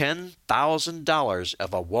 $10,000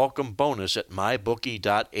 of a welcome bonus at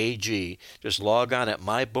mybookie.ag. Just log on at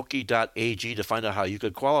mybookie.ag to find out how you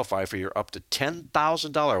could qualify for your up to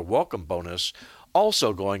 $10,000 welcome bonus.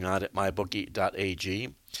 Also going on at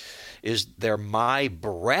mybookie.ag is their My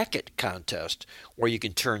Bracket contest, where you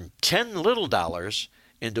can turn $10 little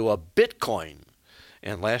into a Bitcoin.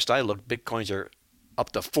 And last I looked, Bitcoins are up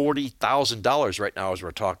to $40,000 right now as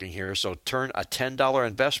we're talking here. So turn a $10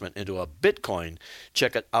 investment into a Bitcoin.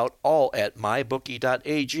 Check it out all at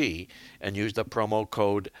mybookie.ag and use the promo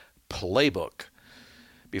code PLAYBOOK.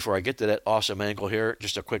 Before I get to that awesome angle here,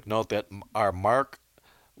 just a quick note that our Mark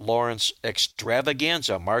Lawrence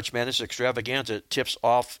Extravaganza, March Madness Extravaganza, tips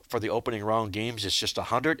off for the opening round games. It's just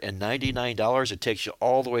 $199. It takes you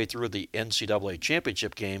all the way through the NCAA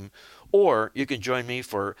championship game. Or you can join me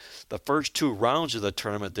for the first 2 rounds of the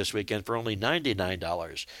tournament this weekend for only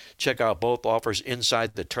 $99. Check out both offers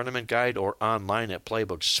inside the tournament guide or online at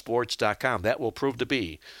playbooksports.com. That will prove to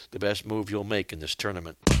be the best move you'll make in this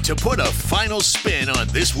tournament. To put a final spin on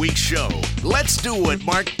this week's show, let's do what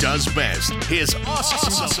Mark does best, his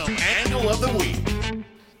awesome angle of the week.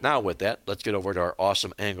 Now with that, let's get over to our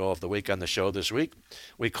awesome angle of the week on the show this week.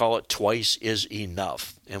 We call it Twice is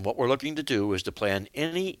Enough. And what we're looking to do is to plan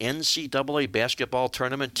any NCAA basketball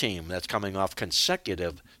tournament team that's coming off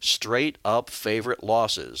consecutive straight-up favorite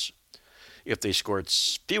losses if they scored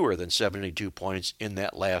fewer than 72 points in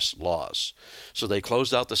that last loss. So they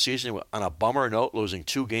closed out the season on a bummer note, losing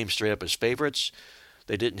 2 games straight up as favorites.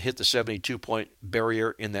 They didn't hit the 72-point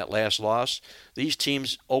barrier in that last loss. These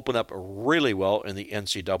teams open up really well in the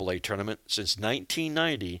NCAA tournament. Since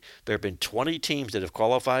 1990, there have been 20 teams that have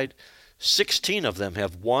qualified. 16 of them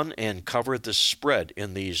have won and covered the spread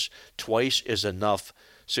in these twice is enough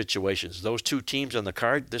situations. Those 2 teams on the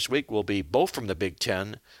card this week will be both from the Big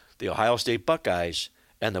Ten, the Ohio State Buckeyes,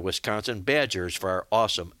 and the Wisconsin Badgers for our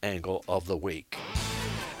awesome angle of the week.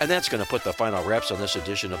 And that's going to put the final wraps on this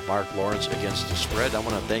edition of Mark Lawrence Against the Spread. I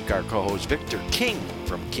want to thank our co-host Victor King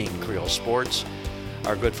from King Creole Sports.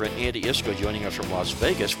 Our good friend Andy Iskoe joining us from Las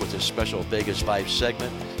Vegas with his special Vegas 5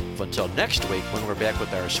 segment. Until next week, when we're back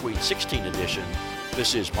with our Sweet 16 edition,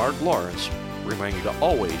 this is Mark Lawrence, reminding you to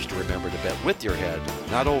always remember to bet with your head,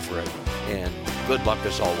 not over it, and good luck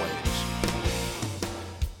as always.